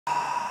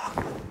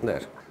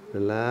There.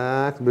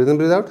 Relax. Breathe in,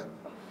 breathe out.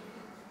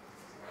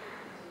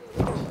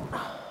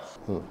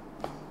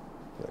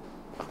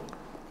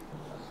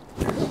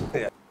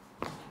 Yeah.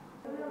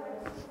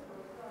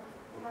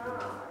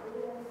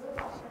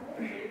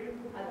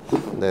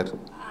 There.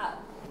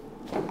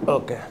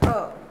 Okay.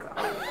 Oh,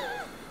 God.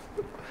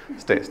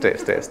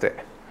 Stay.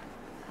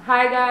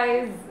 Hi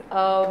guys,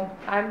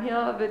 I'm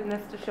here with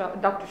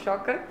Dr.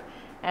 Showkat,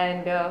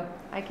 and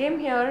I came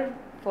here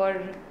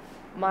for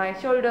my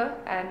shoulder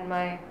and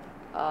my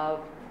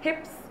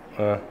hips,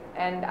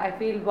 and I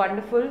feel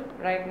wonderful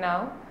right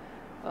now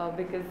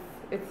because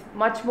it's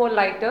much more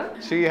lighter.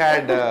 She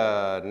had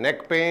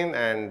neck pain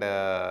and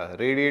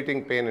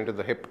radiating pain into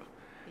the hip.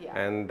 Yeah.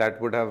 And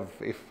that would have,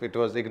 if it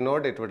was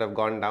ignored, it would have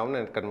gone down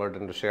and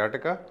converted into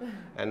sciatica.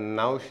 And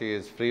now she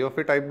is free of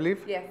it, I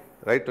believe. Yes.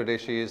 Right, today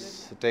she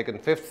is taken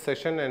 5th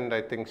session, and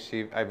I think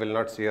I will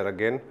not see her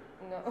again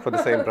No. for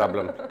the same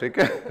problem.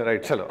 Okay?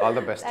 Right, chalo, all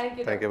the best. Thank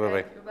you.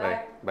 Bye-bye.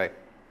 Bye. Bye.